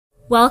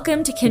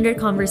Welcome to Kindred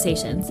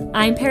Conversations.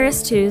 I'm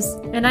Paris Tews.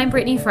 And I'm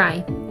Brittany Fry.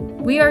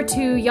 We are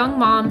two young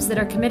moms that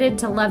are committed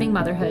to loving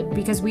motherhood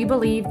because we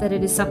believe that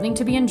it is something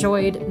to be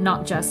enjoyed,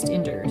 not just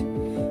endured.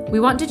 We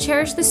want to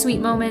cherish the sweet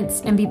moments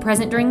and be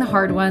present during the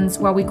hard ones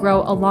while we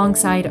grow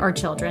alongside our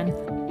children.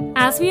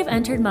 As we have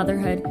entered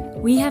motherhood,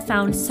 we have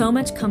found so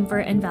much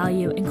comfort and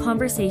value in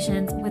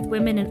conversations with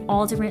women in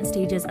all different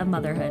stages of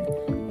motherhood.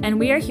 And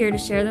we are here to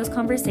share those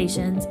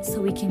conversations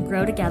so we can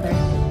grow together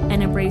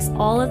and embrace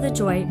all of the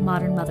joy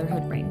modern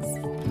motherhood brings.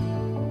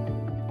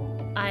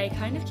 I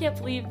kind of can't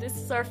believe this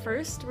is our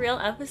first real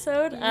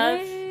episode of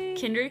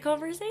Kindred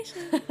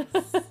Conversations.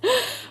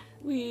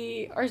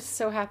 We are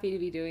so happy to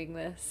be doing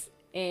this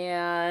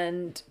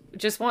and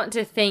just want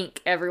to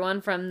thank everyone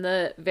from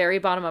the very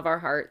bottom of our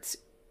hearts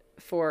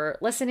for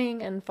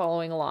listening and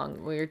following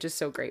along. We're just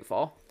so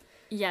grateful.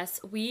 Yes,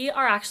 we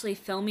are actually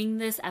filming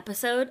this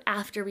episode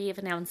after we have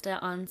announced it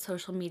on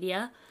social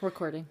media.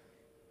 Recording.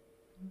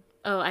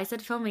 Oh, I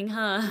said filming,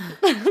 huh?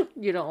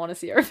 You don't want to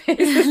see our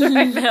faces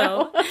right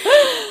now.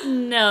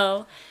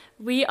 No.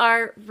 We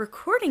are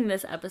recording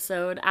this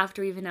episode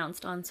after we've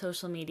announced on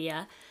social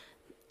media.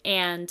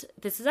 And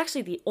this is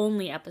actually the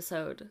only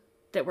episode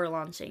that we're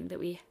launching that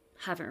we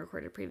haven't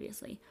recorded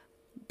previously.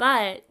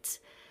 But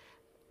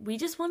we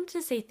just wanted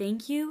to say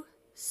thank you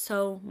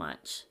so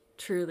much,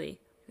 truly.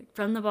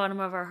 From the bottom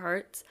of our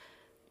hearts,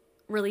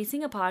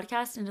 releasing a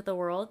podcast into the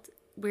world,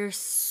 we're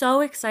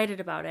so excited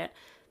about it,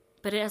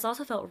 but it has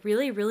also felt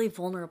really, really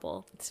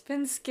vulnerable. It's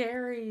been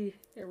scary.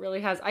 It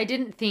really has. I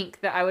didn't think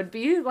that I would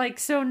be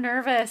so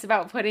nervous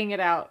about putting it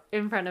out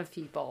in front of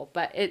people,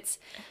 but it's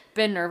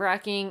been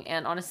nerve-wracking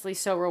and honestly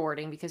so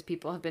rewarding because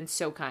people have been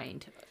so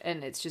kind,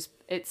 and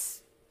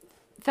it's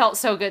felt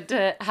so good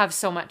to have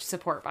so much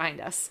support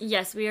behind us.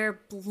 Yes, we are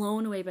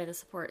blown away by the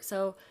support.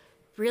 So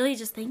really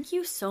just thank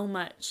you so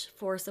much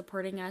for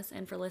supporting us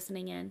and for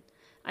listening in.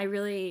 I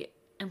really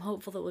am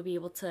hopeful that we'll be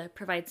able to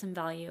provide some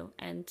value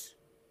and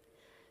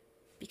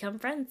become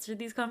friends through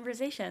these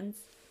conversations.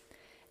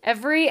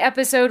 Every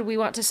episode we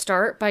want to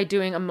start by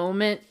doing a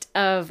moment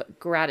of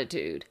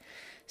gratitude.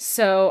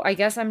 So I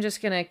guess I'm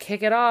just going to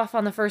kick it off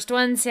on the first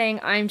one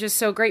saying I'm just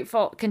so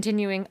grateful,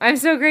 I'm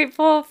so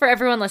grateful for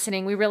everyone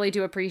listening. We really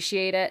do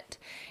appreciate it.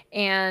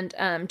 And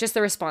just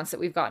the response that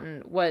we've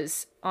gotten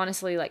was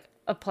honestly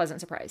a pleasant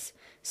surprise.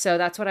 So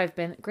that's what I've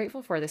been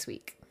grateful for this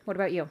week. What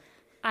about you?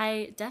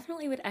 I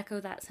definitely would echo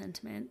that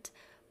sentiment,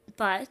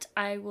 but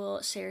I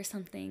will share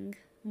something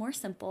more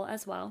simple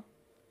as well.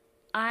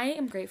 I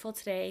am grateful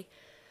today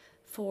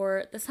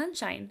for the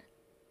sunshine.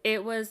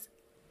 It was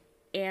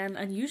an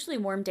unusually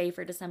warm day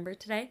for December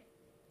today,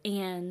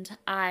 and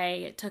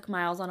I took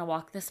Miles on a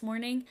walk this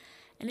morning,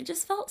 and it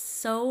just felt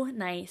so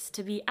nice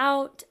to be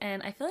out.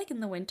 And I feel like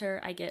in the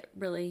winter I get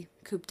really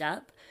cooped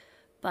up,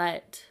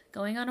 but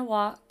going on a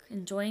walk,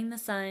 enjoying the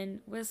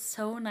sun was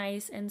so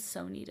nice and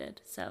so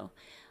needed. So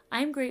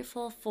I'm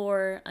grateful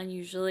for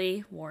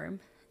unusually warm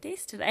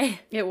days today.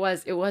 It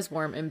was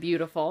warm and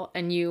beautiful,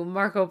 and you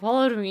Marco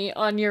Polo'd me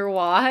on your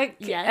walk.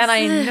 Yes. And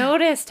I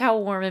noticed how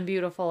warm and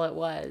beautiful it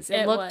was.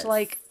 It looked was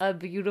like a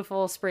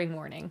beautiful spring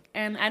morning.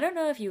 And I don't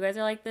know if you guys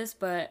are like this,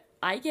 but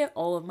I get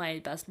all of my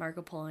best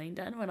Marco Poloing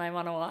done when I'm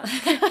on a walk.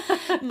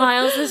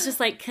 Miles is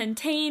just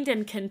contained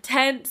and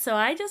content, so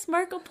I just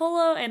Marco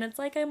Polo, and it's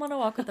like I'm on a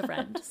walk with a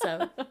friend.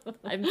 So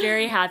I'm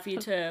very happy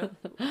to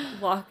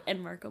walk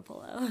and Marco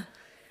Polo.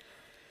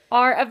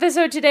 Our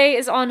episode today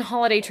is on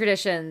holiday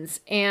traditions,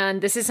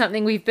 and this is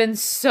something we've been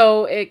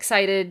so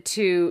excited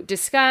to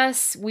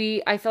discuss.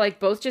 I feel like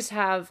both just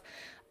have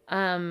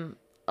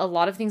a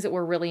lot of things that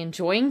we're really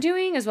enjoying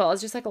doing, as well as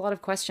just a lot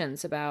of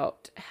questions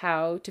about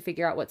how to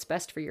figure out what's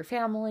best for your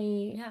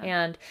family. Yeah.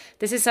 And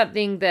this is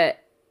something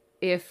that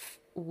if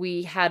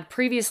we had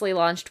previously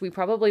launched, we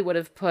probably would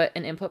have put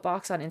an input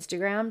box on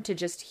Instagram to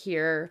just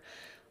hear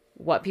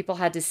what people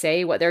had to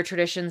say, what their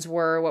traditions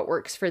were, what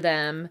works for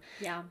them.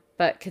 Yeah.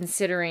 But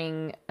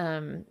considering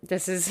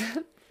this is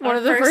one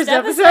of the first first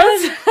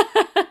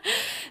episodes,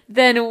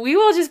 then we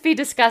will just be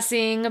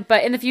discussing.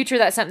 But in the future,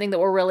 that's something that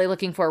we're really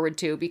looking forward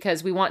to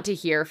because we want to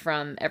hear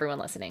from everyone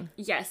listening.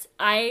 Yes,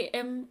 I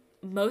am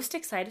most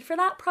excited for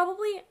that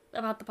probably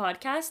about the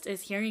podcast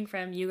is hearing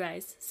from you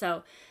guys.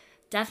 So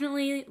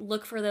definitely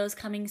look for those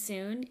coming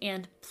soon.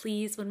 And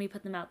please, when we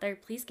put them out there,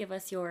 please give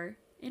us your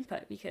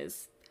input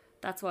because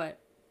that's what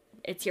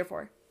it's here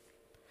for.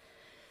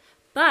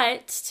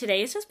 But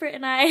today is just Britt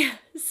and I,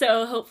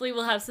 so hopefully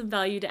we'll have some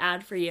value to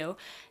add for you.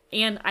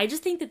 And I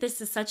just think that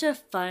this is such a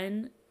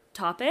fun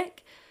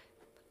topic.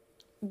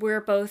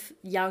 We're both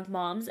young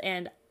moms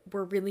and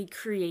we're really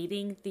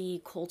creating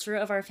the culture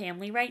of our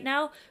family right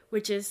now,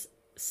 which is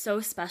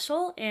so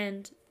special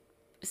and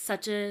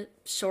such a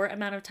short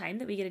amount of time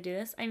that we get to do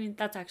this. I mean,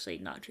 that's actually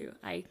not true.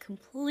 I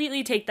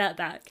completely take that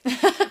back.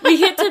 We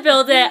get to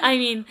build it. I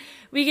mean,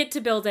 we get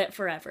to build it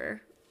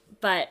forever,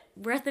 but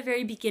we're at the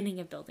very beginning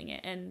of building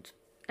it. And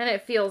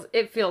it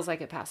feels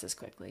like it passes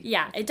quickly.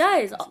 Yeah, it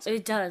does.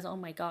 It does. Oh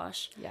my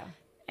gosh. Yeah.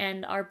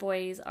 And our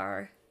boys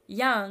are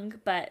young,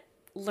 but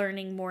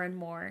learning more and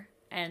more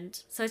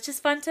And so it's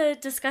just fun to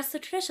discuss the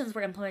traditions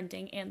we're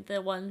implementing and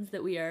the ones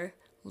that we are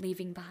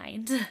leaving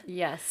behind.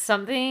 Yes,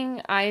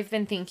 something I've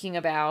been thinking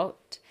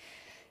about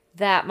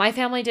that my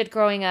family did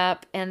growing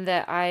up and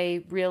that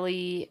I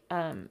really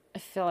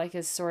feel like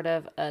is sort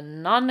of a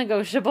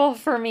non-negotiable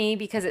for me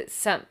because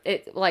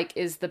it like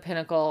is the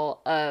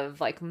pinnacle of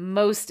like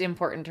most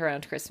important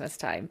around Christmas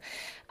time,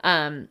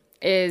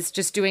 is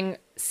just doing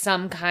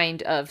some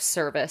kind of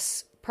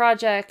service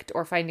project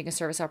or finding a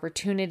service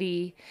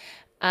opportunity.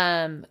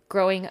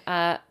 Growing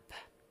up,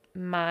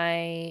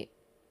 my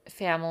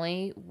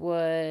family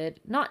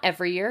would, not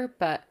every year,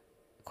 but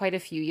quite a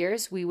few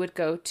years, we would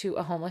go to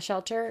a homeless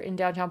shelter in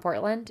downtown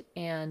Portland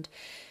and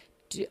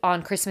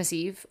on Christmas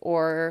Eve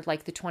or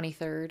like the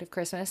 23rd of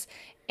Christmas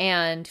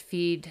and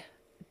we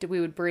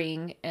would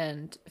bring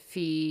and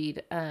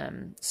feed,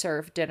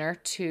 serve dinner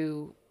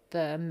to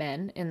the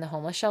men in the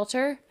homeless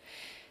shelter.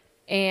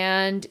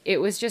 And it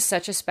was just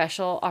such a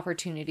special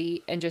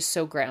opportunity and just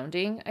so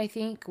grounding. I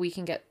think we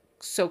can get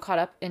so caught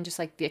up in just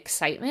like the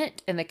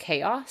excitement and the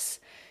chaos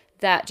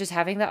that just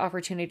having that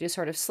opportunity to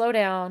sort of slow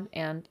down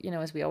and, you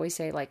know, as we always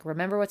say, like,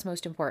 remember what's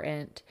most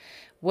important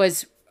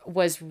was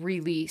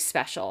really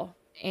special.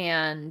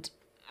 And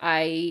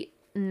I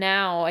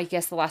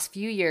guess the last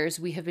few years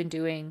we have been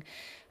doing,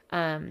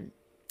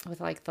 with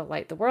like the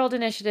Light the World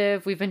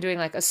initiative, we've been doing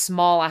like a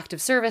small act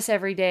of service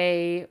every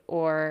day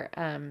or,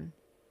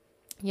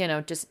 you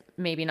know, just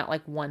maybe not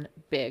like one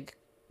big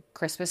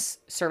Christmas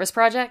service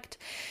project.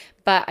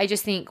 But I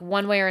just think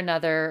one way or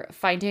another,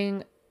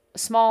 finding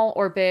small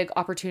or big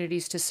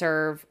opportunities to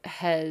serve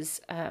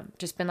has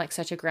just been like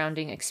such a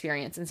grounding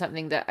experience and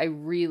something that I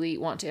really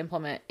want to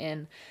implement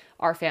in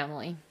our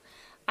family.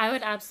 I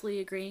would absolutely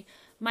agree.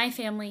 My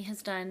family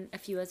has done a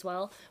few as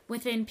well.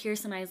 Within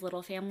Pierce and I's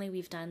little family,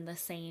 we've done the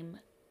same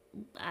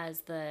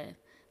as the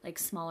like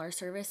smaller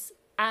service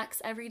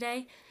acts every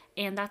day.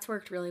 And that's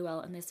worked really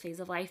well in this phase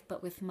of life.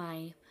 But with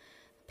my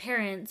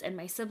parents and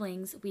my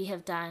siblings, we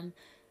have done,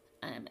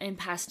 in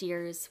past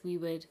years, we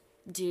would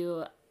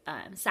do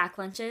sack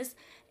lunches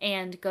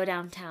and go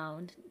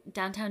downtown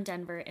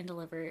Denver and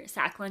deliver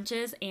sack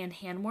lunches and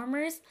hand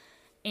warmers.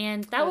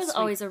 And that was sweet.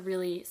 Always a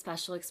really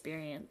special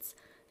experience.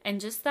 And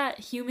just that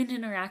human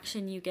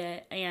interaction you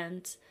get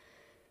and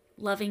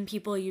loving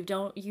people you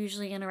don't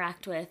usually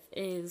interact with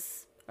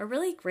is a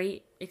really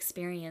great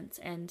experience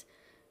and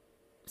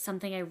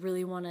something I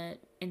really want to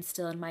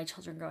instill in my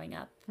children growing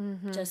up.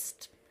 Mm-hmm.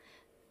 Just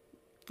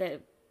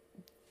that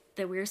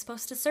we're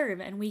supposed to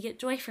serve and we get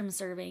joy from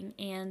serving,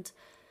 and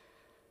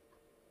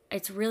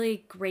it's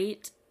really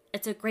great.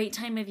 It's a great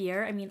time of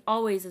year. I mean,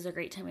 always is a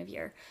great time of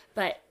year,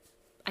 but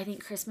I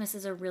think Christmas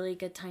is a really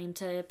good time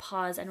to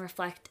pause and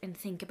reflect and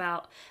think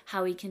about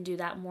how we can do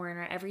that more in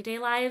our everyday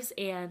lives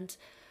and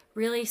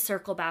really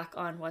circle back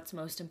on what's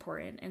most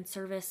important. And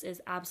service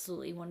is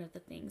absolutely one of the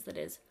things that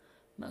is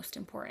most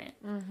important.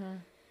 Mm-hmm.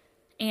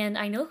 And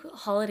I know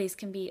holidays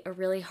can be a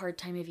really hard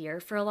time of year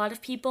for a lot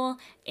of people.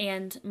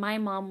 And my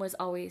mom was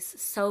always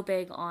so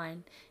big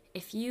on,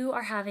 if you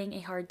are having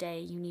a hard day,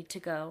 you need to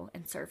go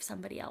and serve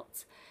somebody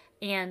else.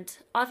 And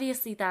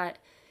obviously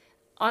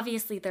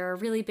there are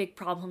really big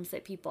problems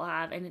that people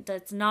have, and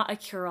it's not a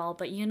cure-all,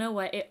 but you know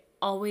what? It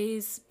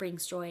always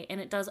brings joy, and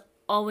it does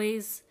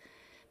always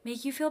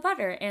make you feel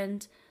better.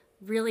 And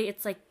really,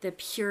 it's like the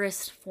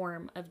purest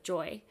form of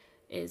joy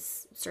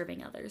is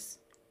serving others.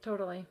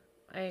 Totally.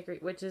 I agree,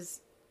 which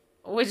is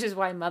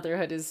why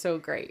motherhood is so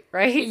great,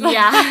 right?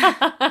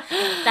 Yeah,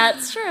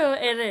 that's true.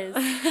 It is.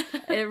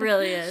 It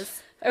really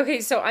is.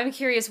 Okay, so I'm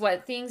curious,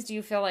 what things do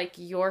you feel like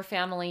your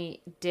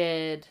family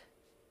did,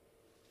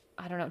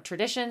 I don't know,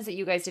 traditions that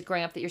you guys did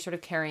growing up that you're sort of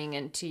carrying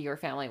into your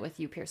family with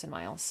you, Pierce and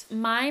Miles?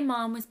 My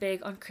mom was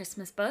big on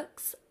Christmas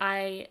books.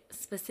 I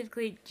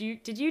specifically,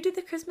 did you do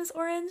the Christmas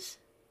Orange?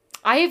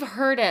 I've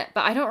heard it,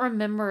 but I don't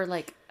remember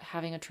like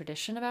having a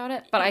tradition about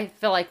it, but I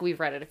feel like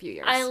we've read it a few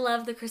years. I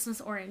love the Christmas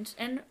Orange,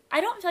 and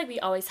I don't feel like we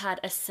always had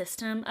a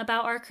system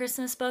about our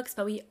Christmas books,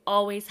 but we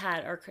always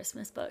had our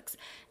Christmas books,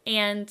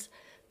 and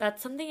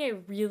that's something I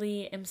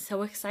really am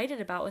so excited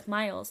about with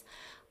Miles.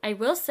 I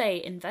will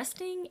say,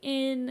 investing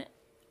in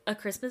a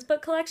Christmas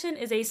book collection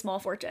is a small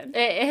fortune.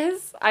 It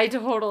is. I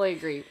totally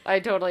agree.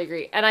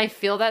 And I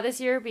feel that this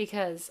year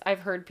because I've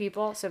heard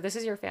people, so if this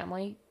is your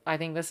family, I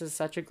think this is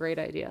such a great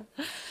idea.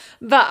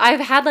 But I've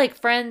had like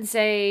friends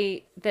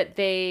say that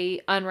they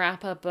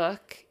unwrap a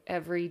book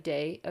every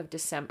day of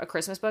December, a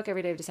Christmas book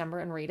every day of December,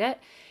 and read it.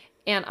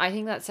 And I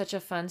think that's such a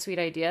fun, sweet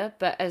idea.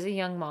 But as a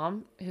young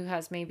mom who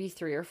has maybe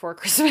 3 or 4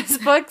 Christmas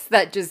books,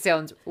 that just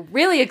sounds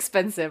really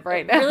expensive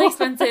right now. Really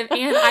expensive.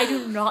 And I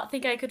do not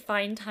think I could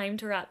find time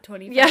to wrap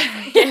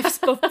 25 gifts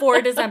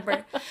before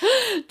December.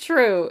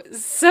 True.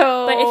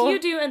 So, but if you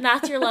do, and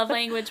that's your love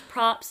language,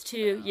 props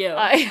to you.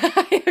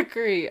 I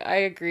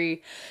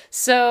agree.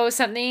 So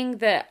something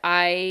that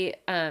I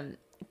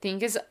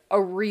think is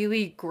a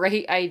really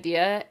great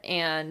idea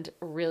and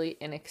really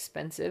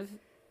inexpensive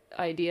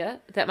idea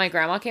that my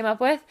grandma came up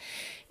with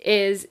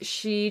is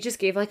she just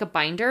gave like a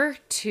binder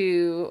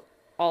to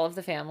all of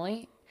the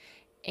family,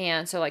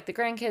 And so like the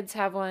grandkids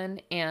have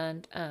one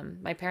and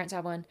my parents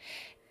have one.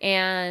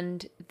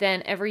 And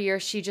then every year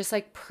she just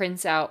like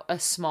prints out a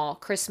small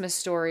Christmas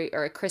story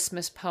or a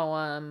Christmas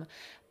poem.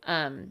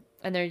 And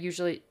they're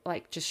usually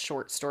like just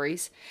short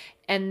stories.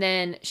 And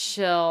then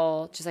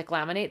she'll just like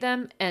laminate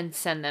them and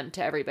send them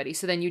to everybody.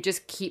 So then you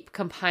just keep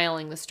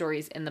compiling the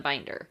stories in the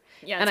binder.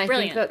 Yeah, and I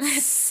brilliant. think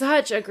that's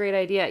such a great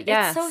idea.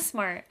 Yes. It's so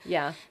smart.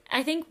 Yeah.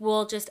 I think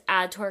we'll just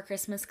add to our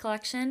Christmas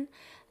collection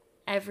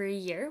every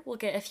year. We'll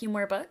get a few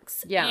more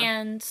books. Yeah.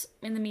 And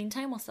in the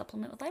meantime, we'll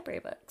supplement with library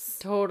books.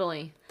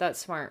 Totally. That's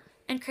smart.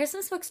 And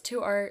Christmas books,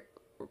 too, are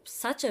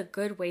such a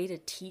good way to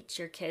teach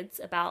your kids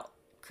about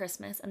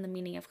Christmas and the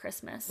meaning of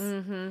Christmas.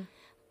 Mm-hmm.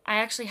 I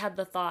actually had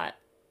the thought,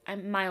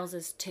 Miles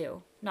is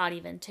 2, not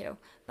even 2,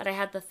 but I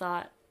had the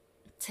thought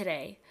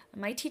today,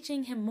 am I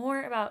teaching him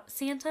more about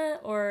Santa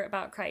or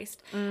about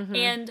Christ? Mm-hmm.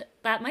 And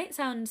that might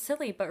sound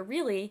silly, but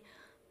really,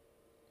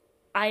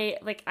 I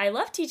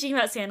love teaching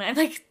about Santa. I'm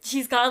like,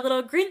 he's got a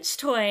little Grinch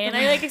toy, and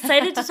I'm like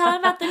excited to tell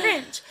him about the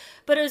Grinch.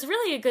 But it was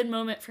really a good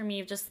moment for me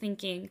of just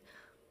thinking,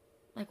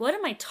 like, what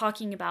am I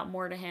talking about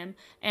more to him?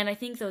 And I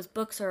think those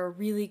books are a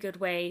really good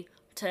way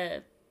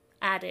to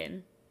add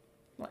in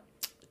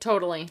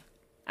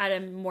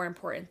more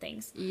important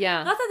things.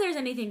 Yeah. Not that there's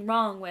anything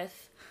wrong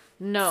with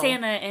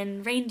Santa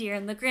and reindeer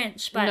and the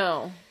Grinch, but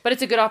no. But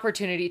it's a good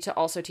opportunity to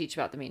also teach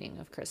about the meaning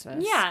of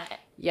Christmas. Yeah.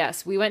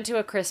 Yes, we went to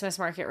a Christmas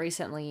market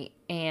recently,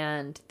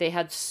 and they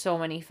had so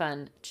many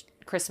fun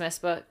Christmas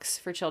books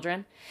for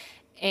children.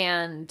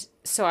 And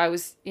so I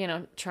was,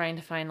 trying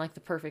to find like the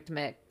perfect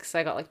mix.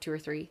 I got like 2 or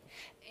 3.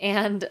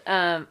 And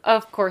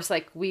of course,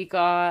 like we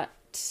got,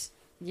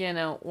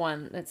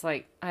 one that's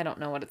like, I don't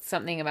know what it's,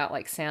 something about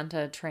like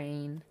Santa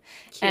train.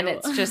 Cute. And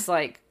it's just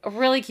like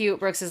really cute.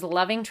 Brooks is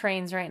loving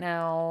trains right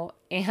now.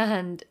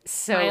 And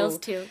so Miles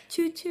too.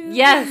 Choo-choo.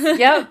 Yes.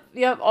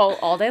 Yep.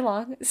 All day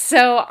long.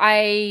 So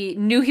I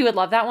knew he would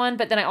love that one.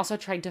 But then I also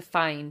tried to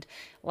find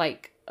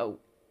like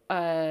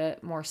a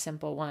more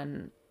simple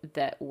one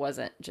that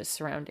wasn't just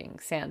surrounding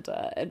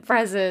Santa and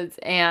presents.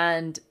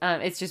 And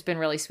it's just been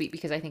really sweet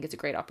because I think it's a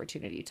great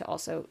opportunity to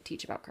also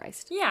teach about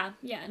Christ. Yeah.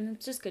 And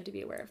it's just good to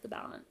be aware of the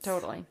balance.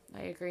 Totally.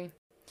 I agree.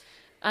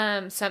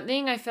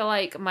 Something I feel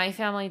like my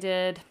family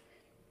did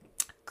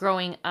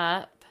growing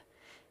up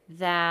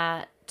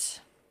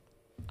that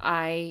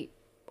I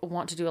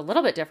want to do a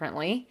little bit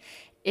differently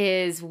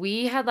is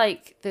we had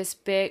like this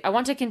I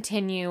want to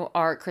continue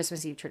our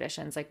Christmas Eve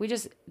traditions. Like we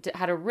just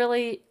had a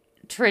really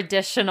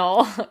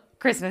traditional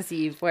Christmas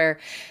Eve where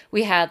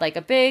we had like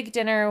a big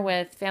dinner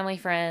with family,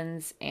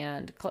 friends,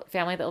 and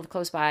family that lived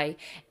close by,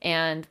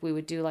 and we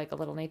would do like a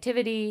little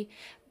nativity,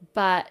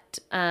 but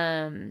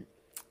then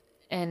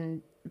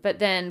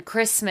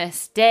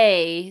Christmas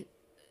Day,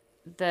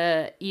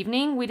 the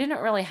evening, we didn't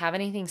really have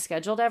anything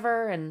scheduled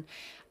ever, and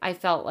I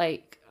felt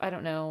like, I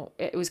don't know,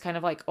 it was kind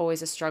of like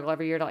always a struggle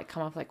every year to like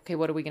come up like, okay,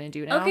 what are we going to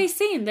do now? Okay,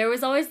 same. There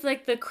was always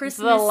like the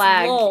Christmas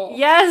lag. lull.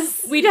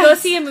 Yes. We'd go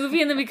see a movie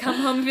and then we'd come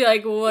home and be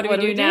like, well, what do we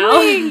do now?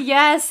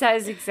 Yes, that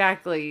is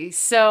exactly.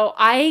 So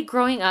I,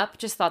 growing up,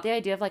 just thought the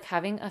idea of like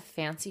having a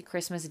fancy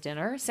Christmas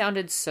dinner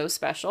sounded so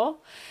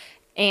special.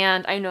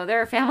 And I know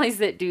there are families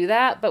that do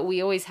that, but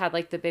we always had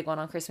like the big one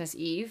on Christmas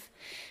Eve.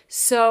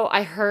 So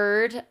I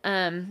heard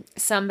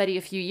somebody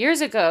a few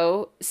years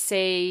ago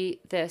say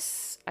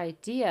this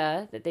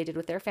idea that they did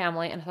with their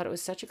family, and I thought it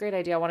was such a great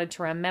idea. I wanted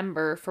to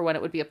remember for when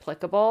it would be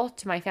applicable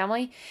to my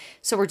family.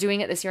 So we're doing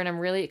it this year, and I'm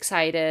really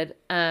excited.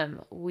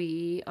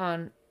 We,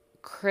 on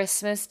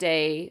Christmas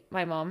Day,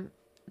 my mom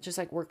just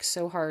like works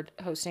so hard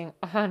hosting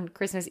on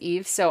Christmas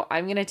Eve. So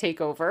I'm going to take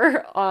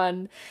over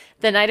on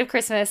the night of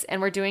Christmas, and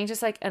we're doing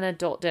just like an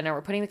adult dinner.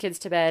 We're putting the kids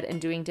to bed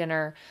and doing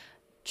dinner,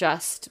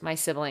 just my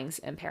siblings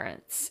and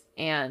parents.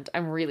 And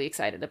I'm really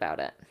excited about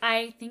it.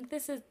 I think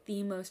this is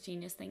the most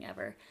genius thing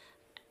ever.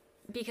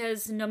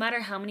 Because no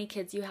matter how many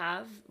kids you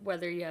have,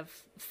 whether you have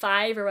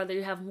 5 or whether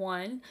you have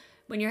 1,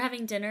 when you're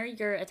having dinner,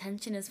 your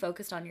attention is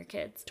focused on your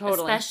kids.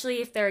 Totally.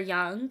 Especially if they're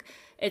young.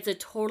 It's a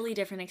totally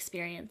different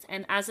experience.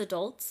 And as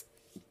adults,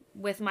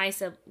 with my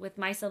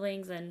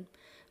siblings, and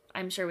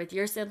I'm sure with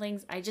your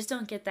siblings, I just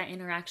don't get that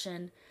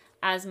interaction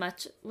as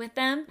much with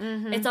them.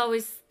 Mm-hmm. It's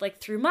always like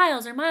through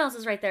Miles, or Miles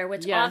is right there,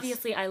 which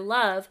obviously I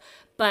love,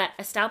 but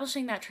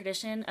establishing that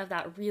tradition of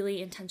that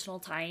really intentional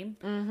time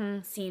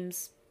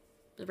seems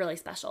really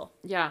special.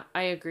 Yeah,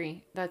 I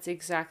agree. That's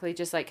exactly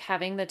just like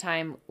having the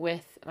time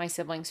with my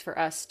siblings for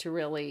us to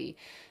really,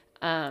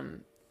 I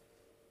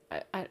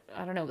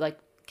don't know, like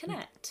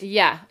connect.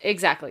 Yeah,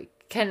 exactly.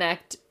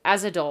 Connect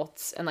as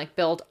adults and like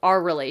build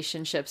our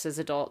relationships as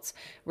adults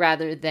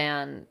rather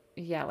than,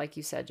 like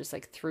you said, just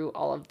like through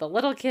all of the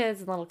little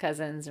kids and little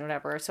cousins and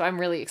whatever. So I'm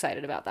really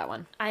excited about that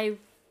one. I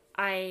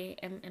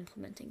am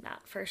implementing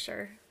that for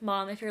sure.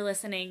 Mom, if you're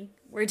listening,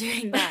 we're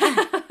doing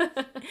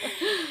that.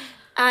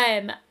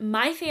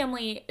 My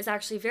family is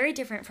actually very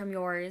different from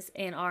yours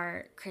in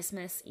our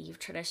Christmas Eve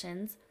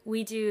traditions.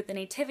 We do the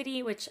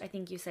nativity, which I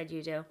think you said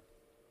you do.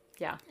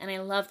 Yeah. And I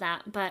love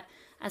that. But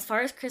as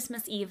far as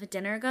Christmas Eve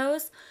dinner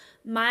goes,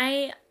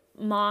 my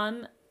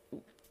mom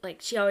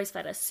like she always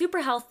fed us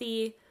super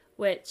healthy,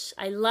 which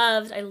I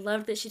loved. I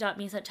loved that she taught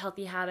me such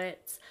healthy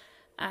habits.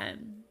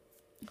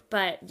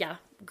 But yeah,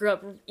 grew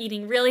up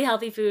eating really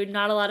healthy food,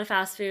 not a lot of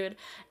fast food,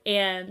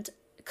 and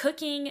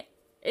cooking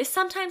is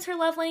sometimes her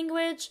love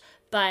language,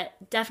 but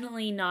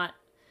definitely not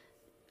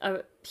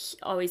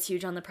always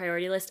huge on the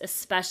priority list,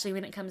 especially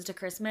when it comes to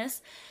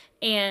Christmas.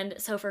 And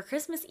so for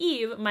Christmas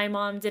Eve, my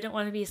mom didn't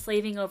want to be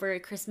slaving over a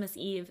Christmas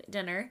Eve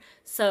dinner.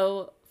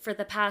 So for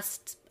the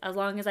past, as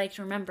long as I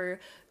can remember,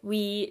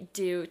 we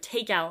do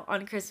takeout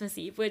on Christmas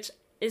Eve, which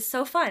is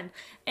so fun.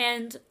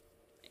 And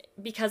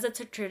because it's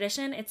a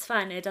tradition, it's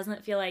fun. It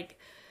doesn't feel like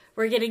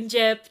we're getting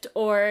gypped,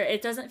 or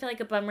it doesn't feel like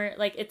a bummer.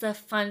 Like, it's a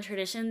fun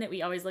tradition that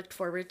we always looked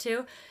forward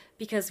to,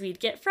 because we'd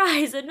get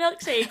fries and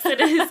milkshakes, and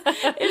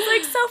it's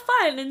like so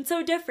fun and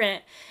so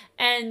different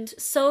and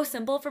so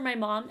simple for my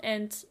mom.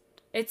 And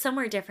it's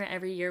somewhere different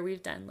every year.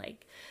 We've done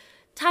like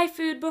Thai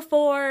food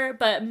before,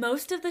 but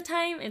most of the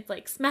time it's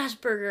like smash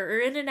burger or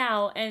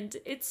In-N-Out, and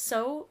it's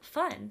so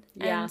fun.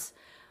 Yeah. And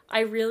I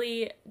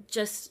really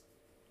just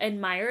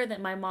admire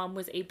that my mom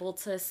was able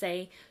to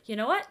say, you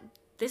know what,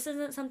 this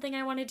isn't something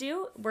I want to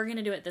do. We're going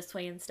to do it this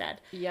way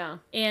instead. Yeah.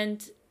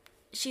 And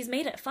she's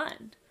made it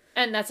fun.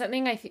 And that's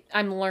something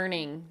I'm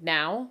learning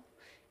now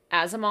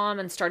as a mom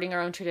and starting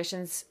our own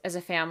traditions as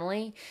a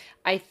family.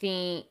 I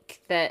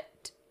think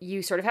that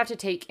you sort of have to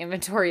take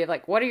inventory of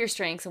like, what are your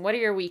strengths and what are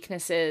your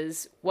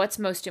weaknesses? What's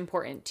most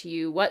important to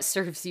you? What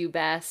serves you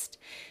best?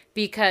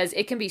 Because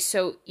it can be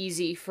so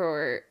easy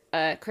for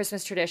a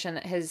Christmas tradition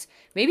that has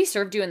maybe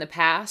served you in the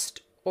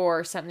past,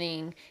 or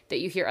something that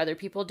you hear other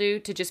people do,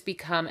 to just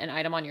become an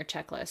item on your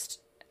checklist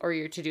or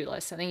your to-do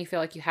list, something you feel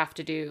like you have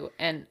to do.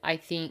 And I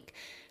think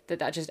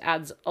that just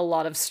adds a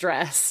lot of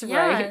stress,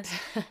 right?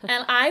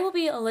 And I will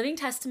be a living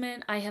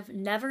testament. I have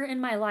never in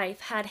my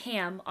life had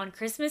ham on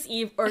Christmas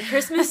Eve or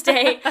Christmas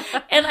Day,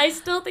 and I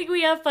still think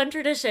we have fun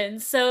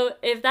traditions. So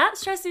if that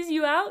stresses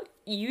you out,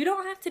 you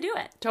don't have to do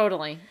it.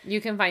 Totally. You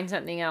can find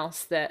something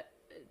else that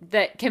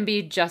can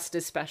be just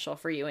as special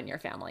for you and your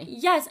family.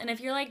 Yes, and if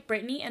you're like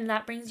Brittany and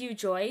that brings you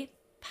joy,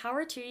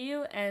 power to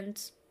you,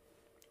 and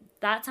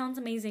that sounds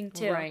amazing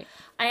too. Right.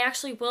 I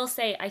actually will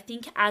say, I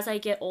think as I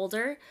get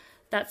older,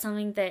 that's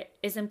something that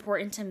is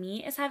important to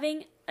me, is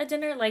having a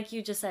dinner, like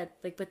you just said,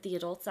 like with the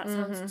adults. That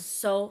sounds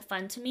so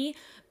fun to me.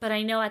 But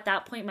I know at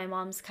that point my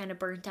mom's kind of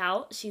burnt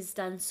out. She's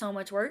done so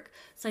much work.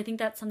 So I think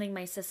that's something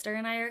my sister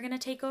and I are going to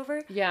take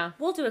over. Yeah.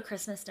 We'll do a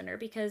Christmas dinner,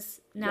 because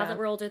now that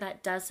we're older,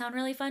 that does sound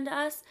really fun to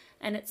us,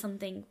 and it's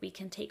something we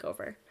can take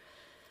over.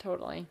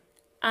 Totally.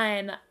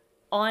 On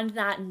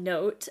that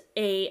note,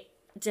 a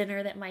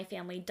dinner that my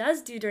family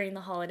does do during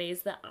the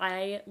holidays that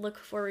I look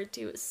forward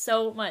to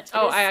so much.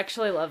 I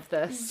actually love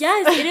this.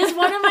 Yes, it is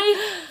one of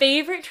my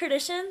favorite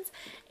traditions,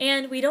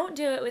 and we don't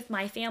do it with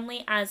my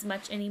family as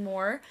much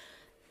anymore,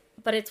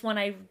 but it's one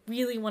I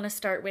really want to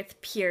start with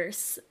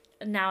Pierce.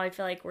 Now I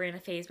feel like we're in a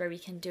phase where we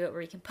can do it,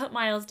 where we can put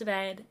Miles to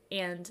bed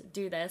and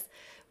do this.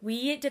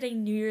 We did a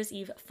New Year's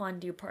Eve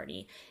fondue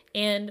party,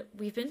 and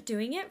we've been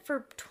doing it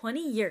for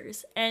 20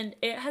 years, and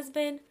it has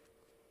been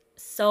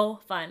so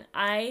fun.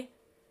 I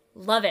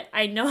love it.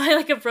 I know I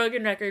like a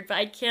broken record, but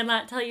I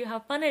cannot tell you how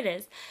fun it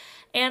is.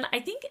 And I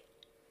think,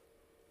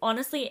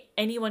 honestly,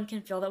 anyone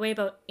can feel that way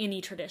about any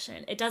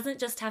tradition. It doesn't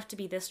just have to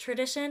be this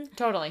tradition.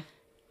 Totally.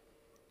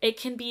 It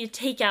can be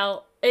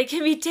takeout. It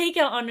can be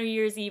takeout on New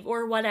Year's Eve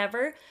or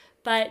whatever,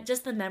 but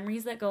just the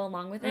memories that go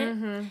along with it.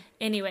 Mm-hmm.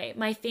 Anyway,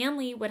 my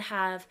family would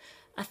have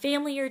a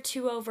family or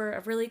two over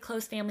of really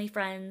close family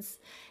friends,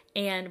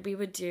 and we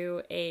would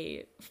do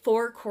a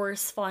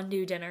 4-course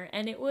fondue dinner,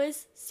 and it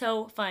was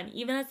so fun.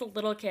 Even as a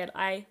little kid,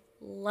 I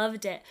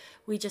loved it.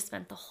 We just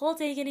spent the whole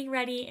day getting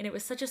ready, and it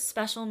was such a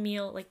special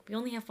meal. Like, we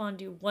only have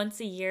fondue once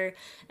a year,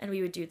 and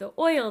we would do the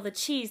oil, the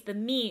cheese, the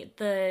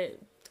meat,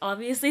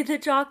 obviously the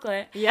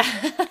chocolate.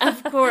 Yeah.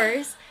 Of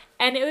course.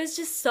 And it was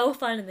just so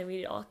fun, and then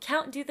we'd all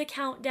do the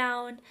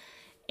countdown,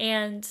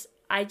 and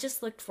I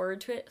just looked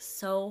forward to it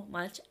so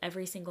much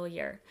every single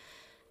year.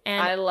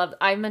 And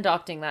I'm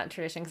adopting that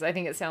tradition because I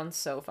think it sounds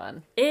so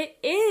fun. It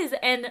is.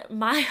 And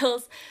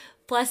Miles,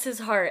 bless his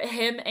heart,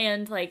 him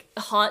and like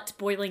hot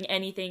boiling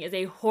anything is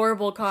a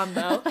horrible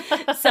combo.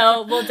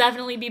 So we'll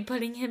definitely be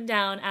putting him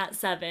down at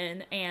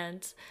 7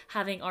 and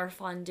having our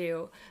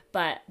fondue.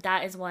 But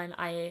that is one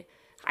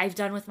I've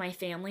done with my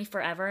family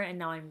forever, and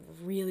now I'm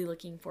really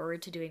looking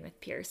forward to doing with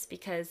Pierce,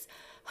 because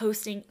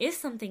hosting is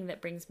something that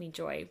brings me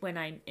joy when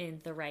I'm in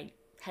the right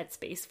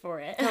headspace for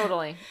it.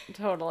 Totally.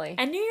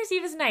 And New Year's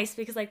Eve is nice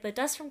because like the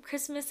dust from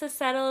Christmas has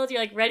settled. You're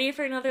like ready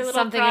for another little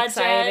something project.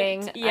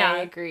 Exciting. Yeah,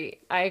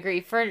 I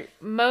agree. For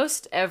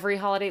most every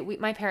holiday,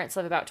 my parents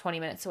live about 20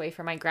 minutes away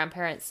from my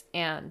grandparents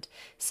and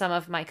some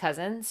of my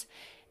cousins,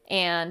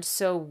 and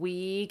so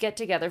we get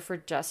together for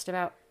just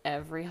about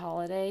every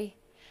holiday.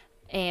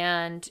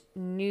 And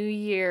New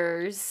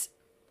Year's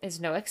is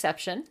no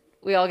exception.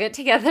 We all get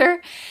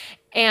together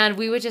and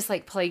we would just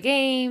like play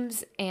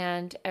games,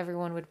 and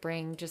everyone would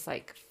bring just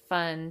like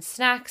fun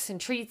snacks and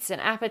treats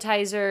and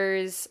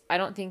appetizers. I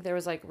don't think there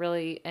was like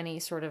really any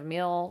sort of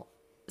meal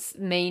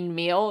main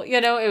meal,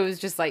 you know? It was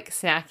just like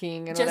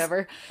snacking and Just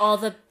whatever. all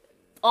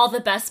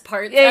the best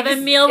parts of a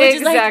meal, which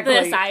is like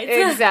the sides.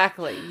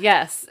 Exactly.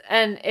 Yes.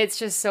 And it's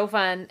just so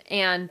fun.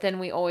 And then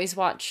we would always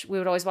watch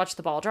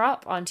the ball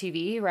drop on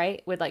TV,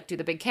 right? We'd like do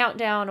the big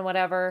countdown and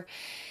whatever.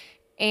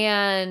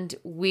 And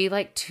we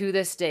like to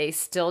this day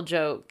still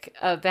joke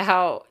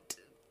about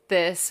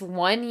this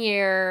one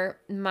year,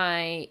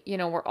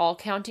 we're all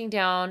counting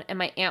down and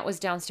my aunt was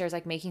downstairs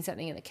like making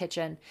something in the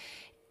kitchen.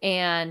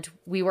 And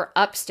we were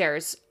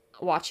upstairs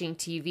watching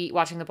TV,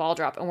 watching the ball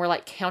drop, and we're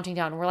like counting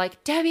down. And we're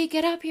like, Debbie,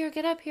 get up here,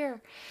 get up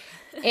here.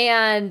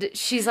 And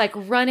she's like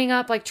running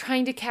up, like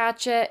trying to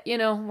catch it.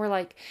 We're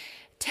like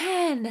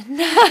 10,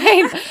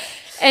 9.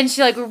 And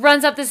she like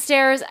runs up the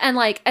stairs and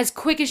like as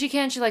quick as she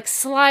can, she like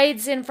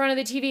slides in front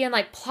of the TV and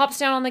like plops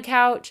down on the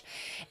couch.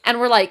 And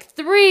we're like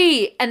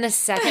 3. And the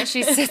second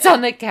she sits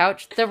on the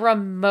couch, the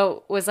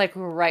remote was like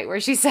right where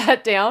she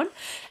sat down.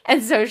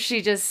 And so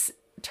she just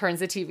turns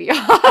the TV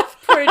off.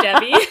 Poor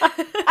Debbie.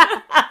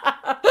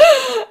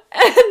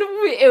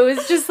 It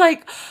was just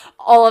like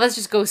all of us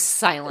just go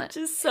silent.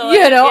 Just so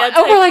and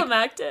we're like, what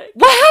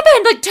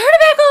happened? Like, turn it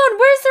back on.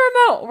 Where's the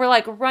remote? We're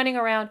like running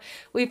around.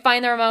 We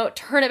find the remote,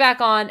 turn it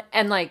back on,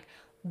 and like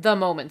the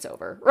moment's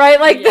over, right?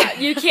 Like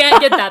you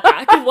can't get that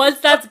back. Once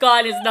that's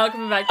gone, it's not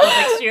coming back till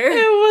next year. It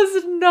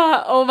was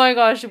not. Oh my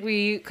gosh,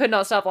 we could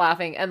not stop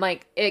laughing, and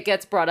like it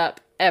gets brought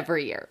up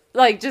every year.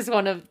 Like just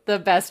one of the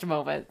best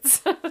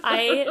moments.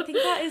 I think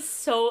that is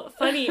so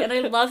funny, and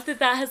I love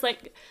that has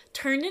like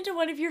turned into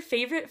one of your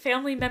favorite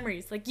family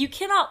memories. Like you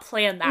cannot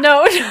plan that.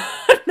 No,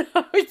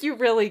 you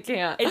really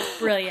can't. It's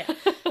brilliant.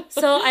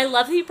 So I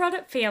love that you brought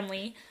up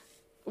family.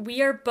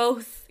 We are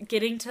both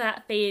getting to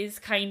that phase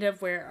kind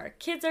of where our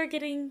kids are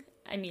getting,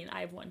 I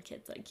have one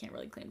kid, so I can't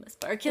really claim this,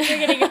 but our kids are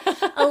getting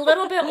a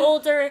little bit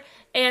older,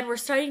 and we're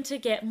starting to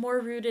get more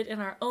rooted in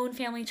our own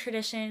family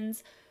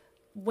traditions.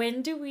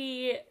 When do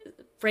we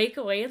break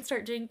away and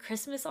start doing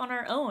Christmas on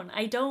our own?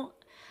 I don't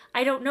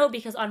know,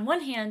 because on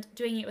one hand,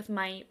 doing it with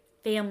my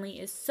family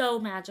is so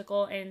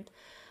magical and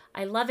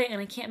I love it and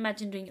I can't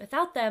imagine doing it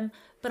without them.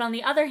 But on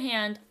the other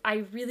hand,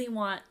 I really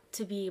want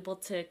to be able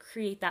to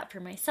create that for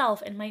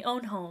myself in my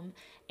own home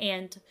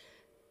and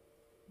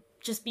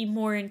just be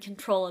more in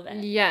control of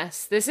it.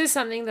 Yes, this is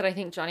something that I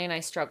think Johnny and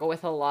I struggle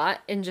with a lot,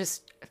 in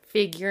just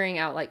figuring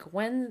out like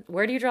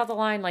where do you draw the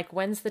line? Like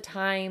when's the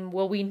time?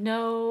 Will we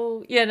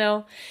know?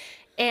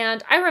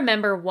 And I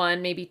remember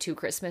 1, maybe 2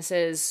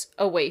 Christmases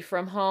away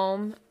from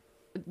home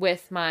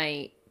with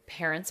my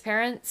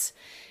parents,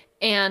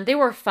 and they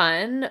were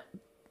fun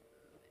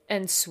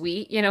and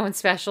sweet, and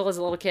special as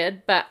a little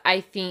kid. But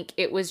I think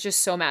it was just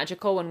so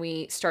magical when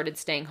we started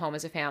staying home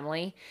as a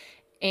family.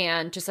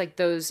 And just like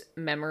those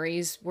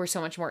memories were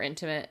so much more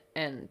intimate,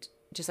 and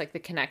just like the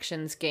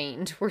connections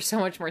gained were so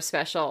much more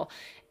special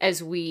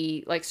as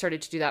we like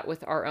started to do that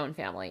with our own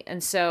family.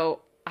 And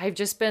so I've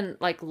just been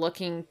like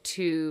looking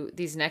to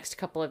these next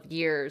couple of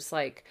years,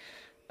 like,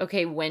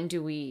 okay, when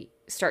do we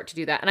start to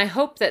do that? And I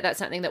hope that that's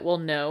something that we'll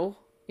know,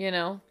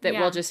 that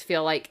we'll just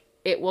feel like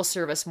it will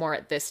serve us more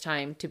at this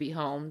time to be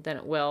home than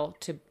it will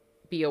to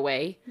be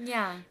away.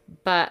 Yeah.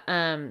 But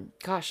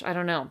gosh, I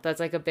don't know. That's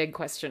like a big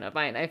question of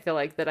mine. I feel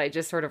like that I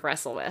just sort of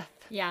wrestle with.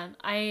 Yeah,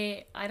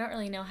 I don't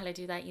really know how to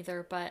do that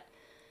either, but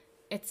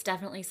it's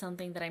definitely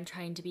something that I'm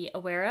trying to be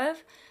aware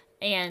of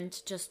and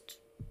just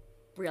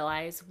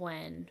realize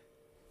when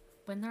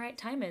the right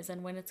time is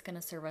and when it's going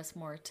to serve us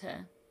more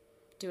to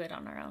do it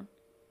on our own.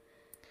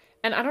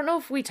 And I don't know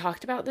if we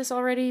talked about this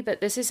already, but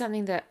this is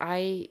something that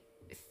I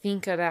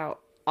think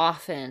about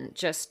often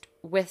just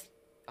with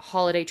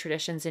holiday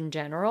traditions in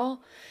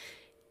general,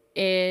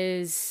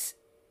 is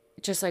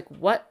just like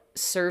what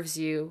serves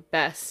you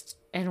best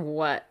and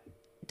what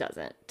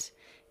doesn't.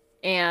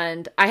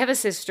 And I have a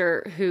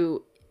sister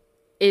who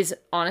is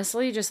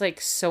honestly just like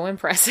so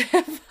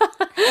impressive.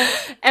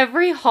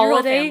 Every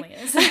holiday, Your whole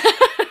family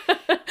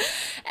is.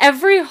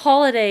 every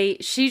holiday,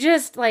 she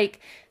just like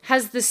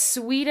has the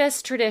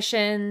sweetest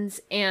traditions,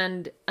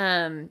 and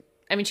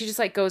she just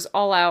like goes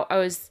all out. I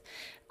was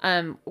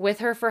with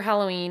her for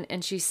Halloween,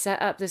 and she set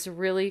up this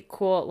really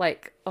cool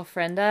like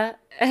ofrenda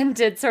and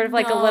did sort of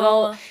like a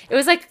little, it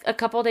was like a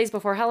couple days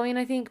before Halloween,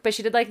 I think, but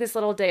she did like this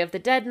little Day of the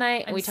Dead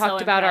night, and we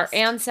talked about our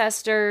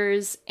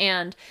ancestors,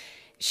 and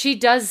she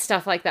does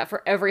stuff like that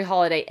for every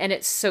holiday, and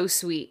it's so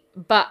sweet.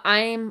 But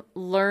I'm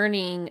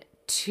learning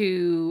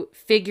to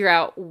figure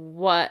out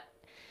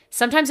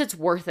sometimes it's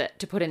worth it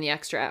to put in the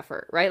extra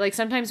effort, right? Like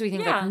sometimes we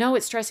think like, no,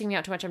 it's stressing me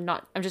out too much.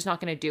 I'm just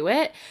not going to do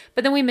it.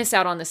 But then we miss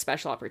out on this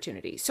special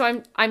opportunity.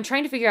 So I'm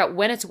trying to figure out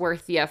when it's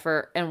worth the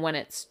effort and when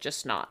it's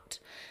just not.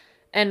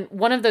 And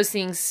one of those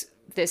things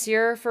this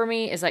year for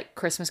me is like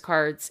Christmas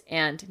cards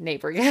and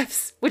neighbor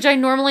gifts, which I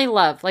normally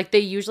love. Like they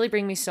usually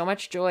bring me so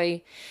much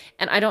joy.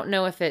 And I don't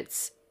know if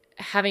it's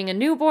having a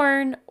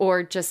newborn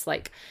or just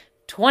like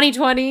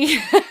 2020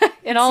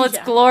 in all its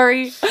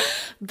glory.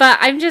 But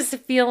I'm just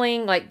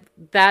feeling like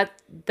that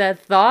the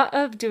thought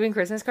of doing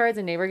Christmas cards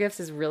and neighbor gifts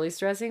is really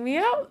stressing me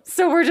out.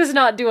 So we're just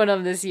not doing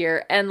them this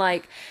year. And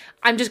like,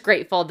 I'm just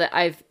grateful that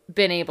I've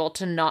been able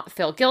to not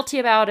feel guilty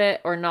about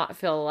it or not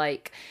feel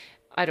like,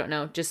 I don't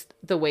know, just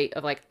the weight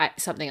of like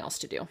something else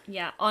to do.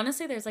 Yeah,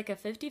 honestly, there's like a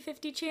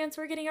 50-50 chance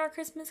we're getting our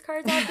Christmas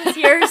cards out this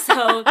year,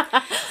 so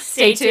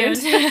stay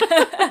tuned.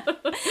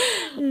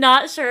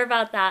 Not sure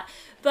about that.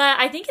 But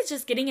I think it's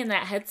just getting in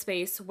that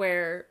headspace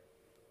where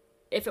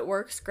if it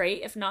works,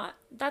 great. If not,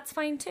 that's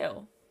fine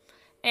too.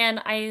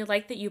 And I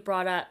like that you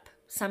brought up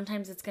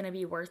sometimes it's going to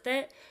be worth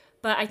it.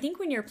 But I think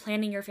when you're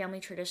planning your family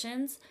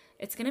traditions,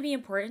 it's going to be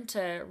important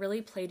to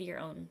really play to your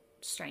own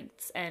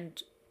strengths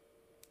and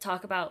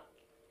talk about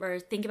or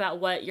think about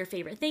what your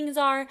favorite things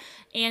are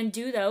and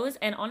do those.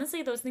 And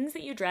honestly, those things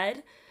that you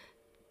dread,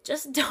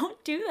 just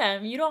don't do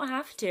them. You don't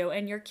have to.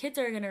 And your kids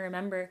are going to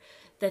remember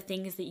the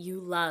things that you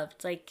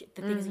loved, like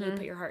the things that you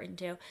put your heart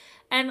into.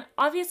 And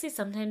obviously,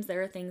 sometimes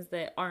there are things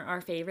that aren't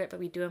our favorite, but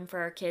we do them for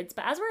our kids.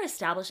 But as we're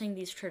establishing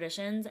these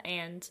traditions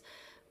and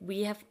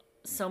we have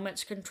so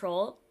much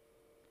control,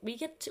 we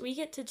get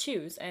to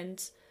choose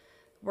and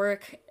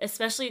work,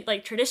 especially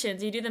like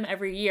traditions. You do them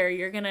every year.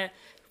 You're going to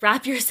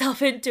wrap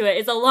yourself into it.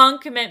 It's a long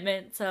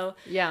commitment. So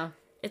yeah,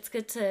 it's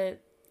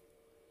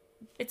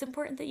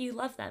important that you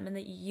love them and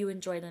that you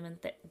enjoy them and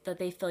that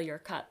they fill your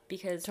cup,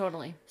 because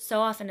totally. So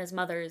often as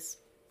mothers,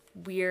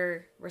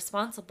 we're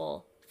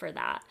responsible for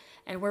that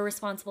and we're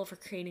responsible for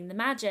creating the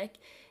magic.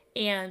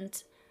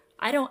 And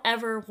I don't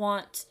ever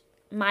want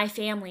my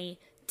family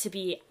to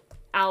be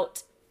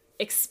out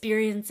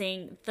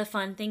experiencing the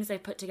fun things I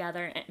put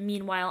together.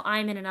 Meanwhile,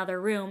 I'm in another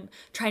room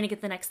trying to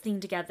get the next thing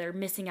together,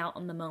 missing out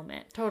on the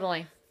moment.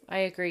 Totally. I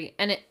agree.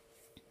 And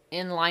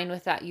in line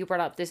with that, you brought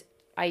up this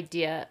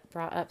idea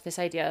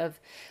of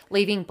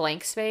leaving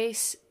blank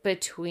space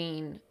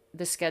between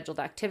the scheduled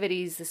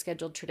activities, the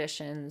scheduled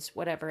traditions,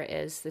 whatever it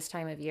is this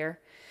time of year.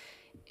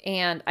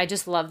 And I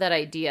just love that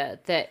idea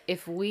that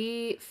if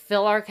we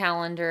fill our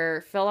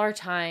calendar, fill our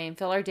time,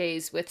 fill our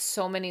days with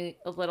so many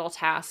little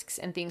tasks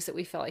and things that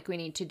we feel like we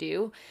need to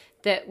do,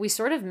 that we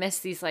sort of miss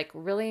these like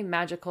really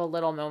magical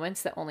little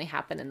moments that only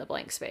happen in the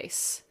blank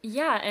space.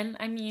 Yeah. And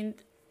I mean,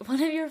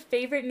 one of your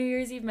favorite New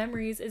Year's Eve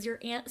memories is your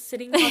aunt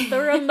sitting on the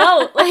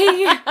remote.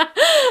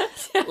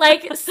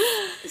 Like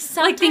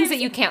things that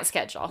you can't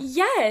schedule.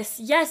 Yes.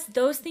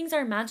 Those things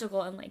are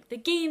magical. And like the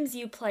games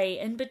you play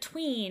in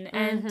between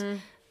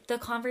and the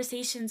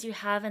conversations you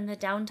have in the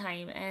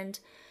downtime. And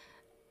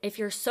if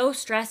you're so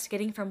stressed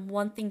getting from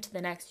one thing to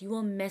the next, you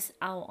will miss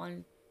out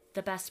on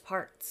the best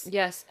parts.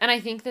 Yes. And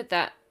I think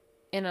that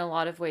in a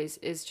lot of ways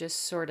is just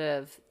sort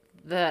of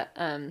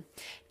the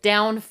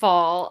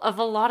downfall of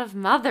a lot of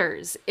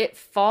mothers. It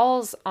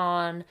falls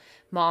on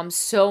moms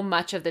so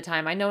much of the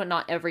time. I know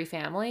not every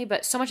family,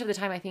 but so much of the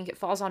time I think it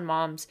falls on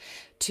moms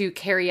to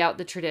carry out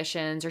the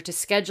traditions or to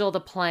schedule the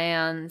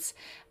plans,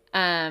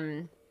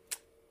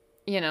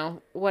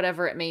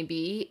 whatever it may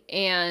be.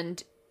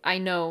 And I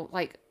know,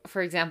 like,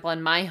 for example,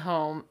 in my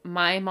home,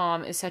 my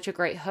mom is such a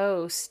great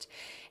host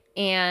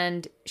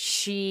and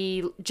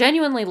she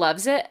genuinely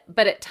loves it,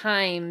 but at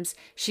times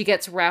she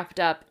gets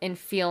wrapped up in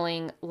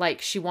feeling like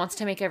she wants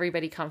to make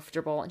everybody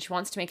comfortable and she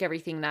wants to make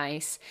everything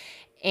nice.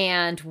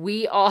 And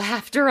we all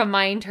have to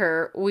remind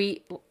her,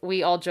 we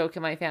all joke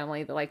in my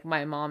family that like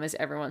my mom is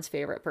everyone's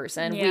favorite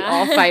person. Yeah. We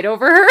all fight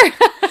over her.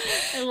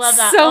 I love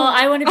that. So,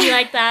 I want to be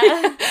like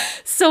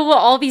that. So we'll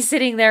all be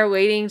sitting there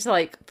waiting to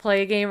like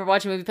play a game or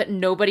watch a movie, but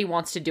nobody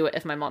wants to do it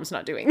if my mom's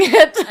not doing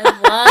it. I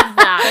love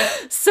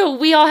that. So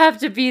we all have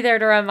to be there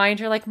to remind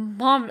her like,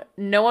 Mom,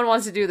 no one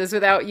wants to do this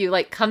without you.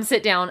 Like, come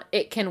sit down.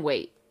 It can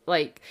wait.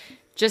 Like,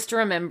 just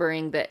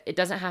remembering that it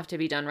doesn't have to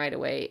be done right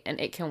away and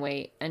it can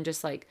wait, and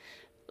just like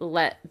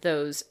let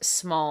those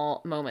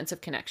small moments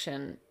of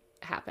connection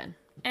happen.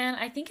 And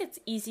I think it's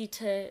easy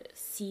to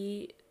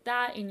see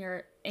that in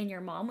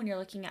your mom when you're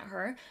looking at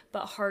her,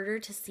 but harder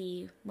to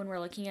see when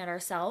we're looking at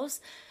ourselves,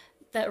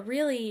 that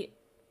really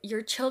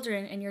your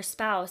children and your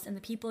spouse and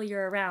the people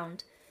you're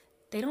around,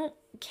 they don't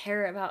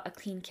care about a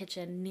clean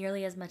kitchen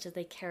nearly as much as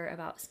they care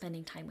about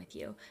spending time with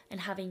you and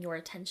having your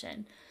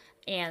attention.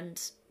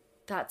 And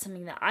that's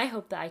something that I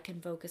hope that I can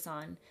focus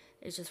on,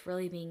 is just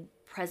really being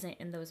present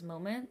in those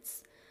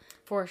moments.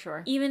 For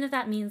sure. Even if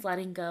that means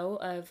letting go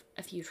of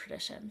a few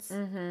traditions.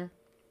 Mm-hmm.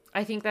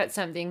 I think that's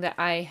something that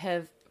I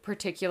have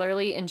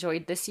particularly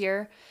enjoyed this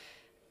year.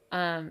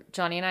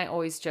 Johnny and I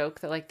always joke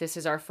that like this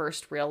is our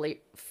first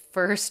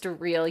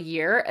real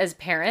year as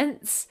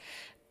parents,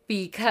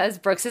 because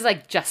Brooks is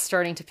like just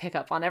starting to pick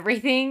up on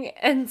everything.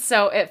 And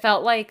so it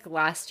felt like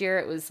last year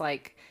it was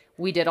like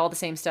we did all the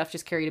same stuff,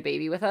 just carried a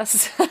baby with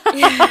us.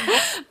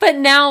 But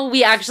now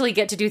we actually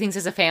get to do things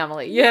as a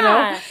family, you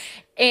know?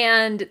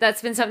 And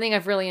that's been something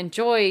I've really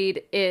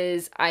enjoyed.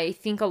 Is I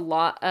think a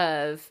lot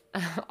of,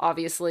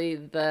 obviously,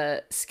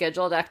 the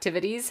scheduled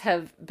activities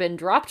have been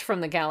dropped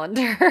from the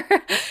calendar,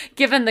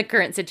 given the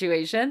current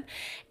situation.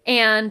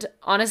 And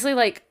honestly,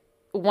 like,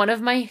 one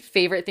of my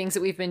favorite things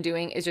that we've been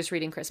doing is just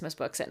reading Christmas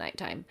books at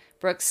nighttime.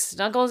 Brooks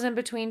snuggles in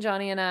between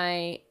Johnny and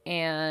I,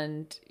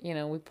 and,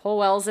 we pull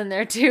Wells in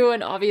there too.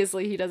 And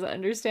obviously he doesn't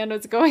understand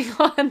what's going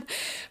on.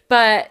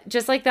 But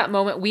just like that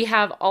moment we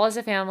have all as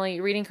a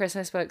family reading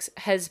Christmas books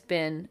has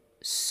been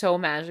so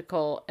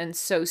magical and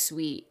so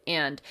sweet.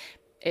 And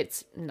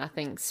it's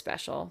nothing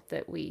special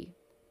that we,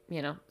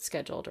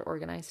 scheduled or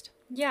organized.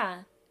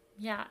 Yeah.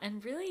 Yeah.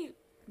 And really,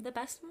 the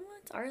best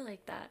moments are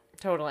like that.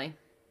 Totally.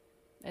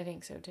 I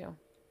think so too.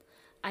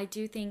 I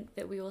do think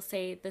that we will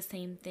say the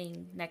same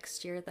thing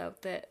next year, though,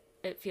 that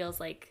it feels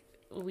like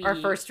our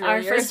first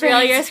real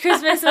year's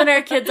Christmas when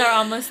our kids are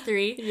almost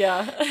 3.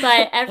 Yeah.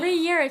 But every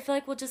year I feel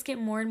like we'll just get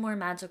more and more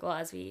magical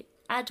as we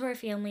add to our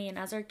family and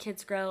as our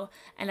kids grow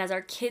and as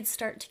our kids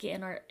start to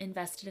get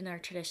invested in our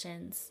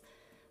traditions.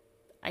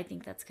 I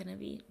think that's going to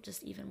be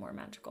just even more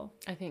magical.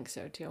 I think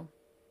so too.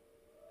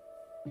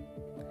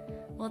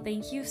 Well,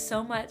 thank you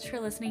so much for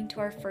listening to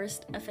our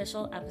first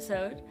official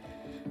episode.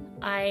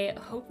 I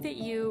hope that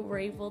you were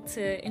able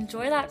to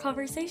enjoy that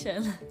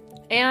conversation.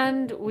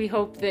 And we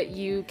hope that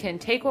you can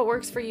take what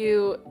works for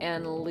you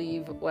and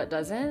leave what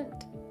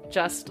doesn't,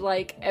 just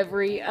like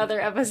every other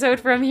episode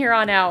from here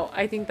on out.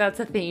 I think that's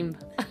a theme.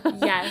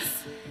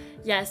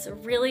 Yes,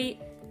 really,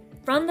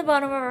 from the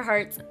bottom of our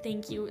hearts,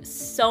 thank you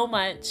so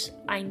much.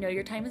 I know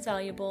your time is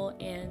valuable,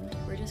 and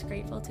we're just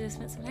grateful to have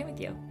spent some time with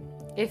you.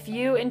 If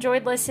you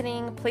enjoyed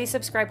listening, please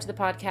subscribe to the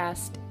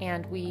podcast,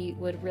 and we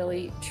would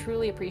really,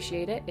 truly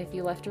appreciate it if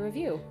you left a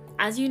review.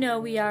 As you know,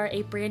 we are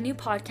a brand new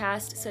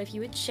podcast, so if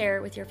you would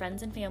share with your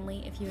friends and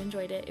family if you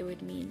enjoyed it, it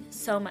would mean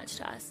so much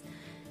to us.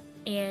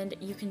 And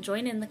you can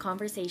join in the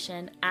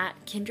conversation at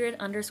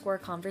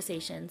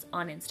kindred_conversations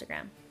on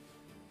Instagram.